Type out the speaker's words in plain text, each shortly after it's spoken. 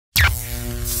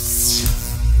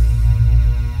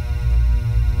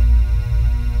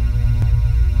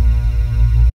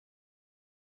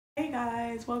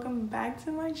welcome back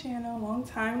to my channel. Long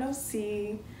time no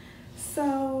see.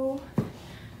 So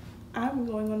I'm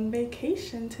going on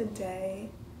vacation today.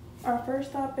 Our first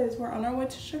stop is we're on our way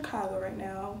to Chicago right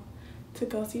now to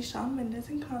go see Shawn Mendes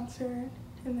in concert,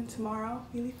 and then tomorrow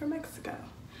we leave for Mexico.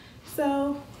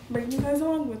 So bringing you guys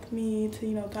along with me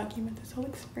to document this whole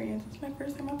experience. It's my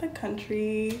first time out the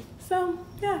country, so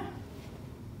yeah.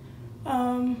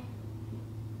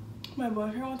 My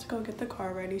boyfriend wants to go get the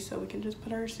car ready so we can just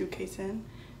put our suitcase in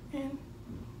and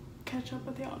catch up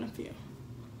with y'all in a few.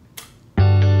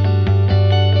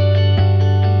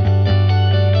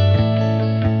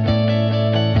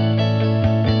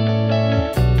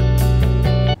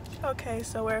 Okay,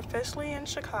 so we're officially in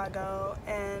Chicago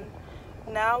and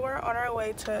now we're on our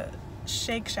way to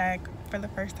Shake Shack for the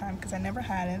first time because I never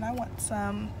had it and I want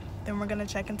some. Then we're gonna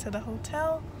check into the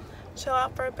hotel, chill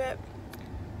out for a bit,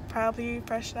 probably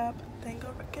freshen up, then go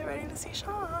get ready to see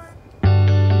Shawn.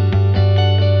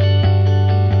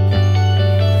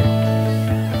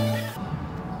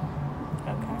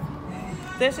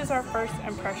 Okay, this is our first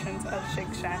impressions of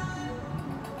Shake Shack.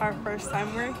 Our first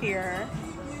time we're here,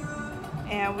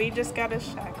 and we just got a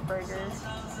Shack burger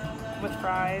with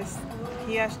fries.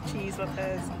 He has cheese with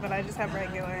his, but I just have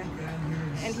regular.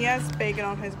 And he has bacon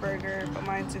on his burger, but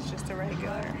mine's is just a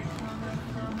regular.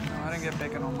 No, I didn't get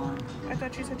bacon on mine. I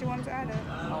thought you said you wanted to add it.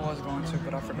 I was going to,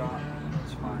 but I forgot.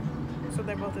 It's fine. So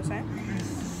they're both the same? Okay.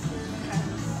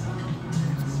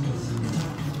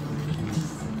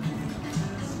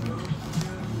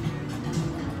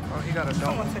 Oh, he got a donut.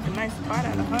 Someone took a nice bite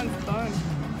out of Hunt's bun.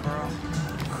 Bro.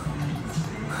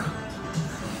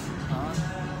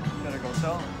 Better go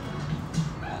tell him.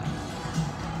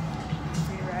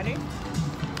 You ready?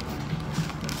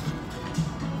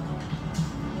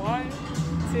 1,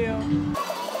 2.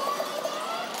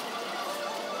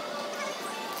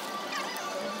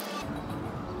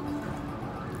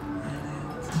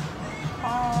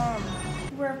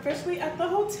 We're officially at the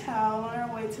hotel on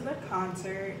our way to the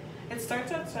concert. It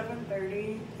starts at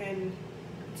 7:30 and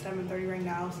it's 7:30 right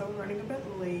now, so we're running a bit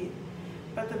late.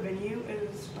 But the venue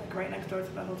is like right next door to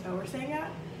the hotel we're staying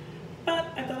at.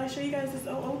 But I thought I'd show you guys this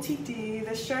OOTD.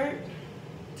 This shirt,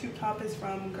 tube top, is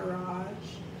from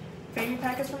Garage. Fanny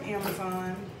pack is from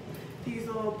Amazon. These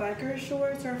little biker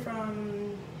shorts are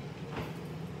from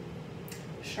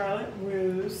Charlotte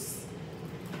Russe.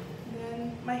 And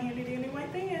then my handy dandy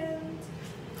white bands.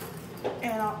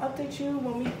 And I'll update you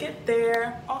when we get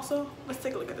there. Also, let's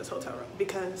take a look at this hotel room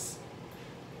because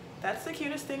that's the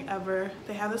cutest thing ever.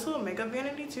 They have this little makeup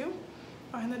vanity too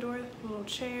behind the door, a little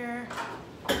chair.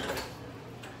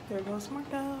 There goes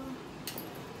Marco.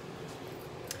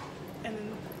 And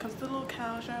then comes the little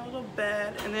couch and our little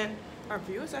bed. And then our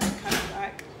view is actually kind of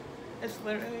back. It's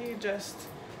literally just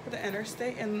the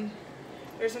interstate and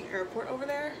there's an airport over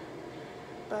there.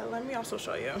 But let me also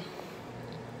show you.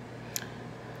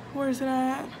 Where is it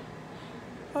at?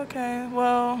 Okay,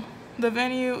 well, the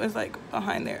venue is like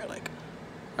behind there, like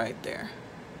right there.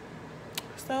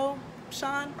 So,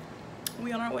 Shawn,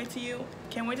 we on our way to you.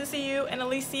 Can't wait to see you. And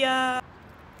Alicia.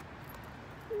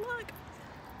 Look.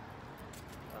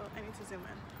 Oh, I need to zoom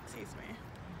in. Excuse me.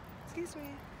 Excuse me.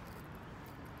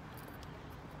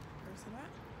 Where's it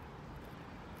at?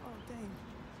 Oh, dang.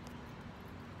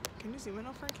 Can you zoom in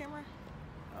on front camera?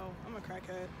 Oh, I'm a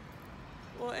crackhead.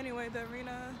 Well, anyway, the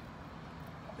arena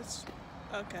is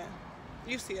okay.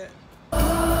 You see it.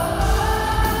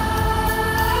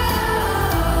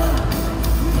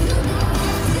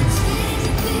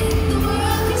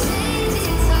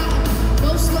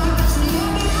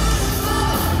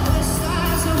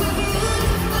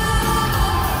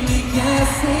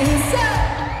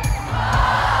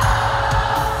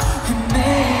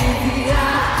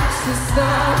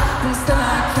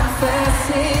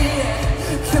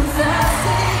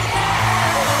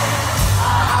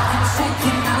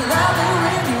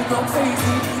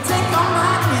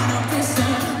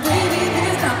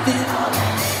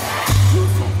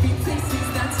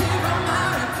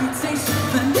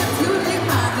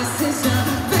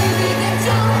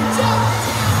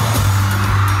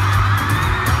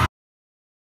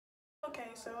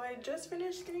 Okay, so I just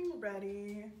finished getting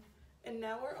ready and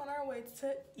now we're on our way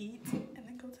to eat and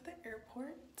then go to the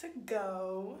airport to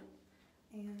go,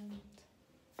 and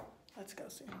let's go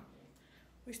soon.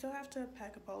 We still have to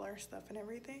pack up all our stuff and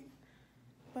everything,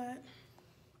 but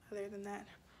other than that,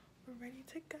 we're ready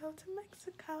to go to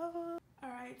Mexico. All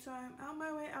right, so I'm on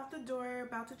my way out the door,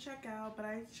 about to check out, but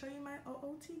I show you my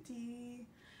OOTD.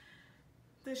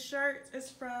 The shirt is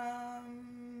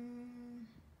from,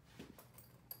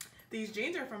 these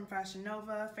jeans are from Fashion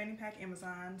Nova, Fanny Pack,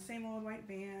 Amazon, same old white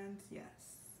Vans,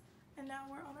 yes. And now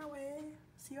we're on our way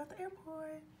See you at the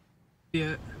airport.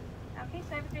 Yeah. Okay,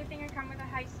 so I have a 3-finger come with a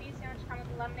high C sandwich, come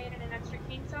with lemonade and an extra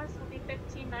cane sauce. Will be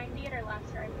 $15.90 at our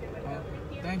last drive-thru window.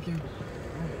 Yeah. Thank you.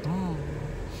 Thank you. Oh.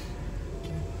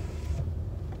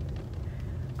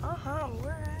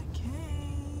 We're at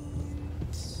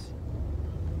Cane's.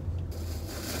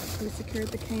 We secured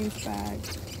the Cane's bag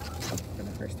for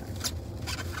the first time.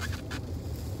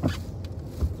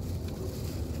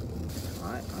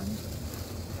 Hot.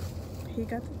 He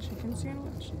got the chicken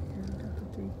sandwich and I got the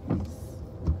 3-piece.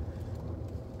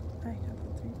 I got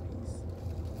the 3-piece.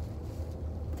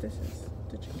 This is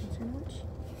the chicken sandwich.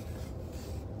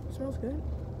 Smells good.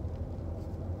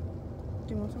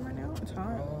 Do you want some right now? It's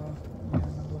hot. Yeah, a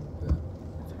little bit.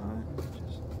 It's hot.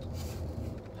 Just...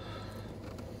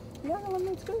 Yeah, the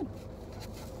lemonade's good.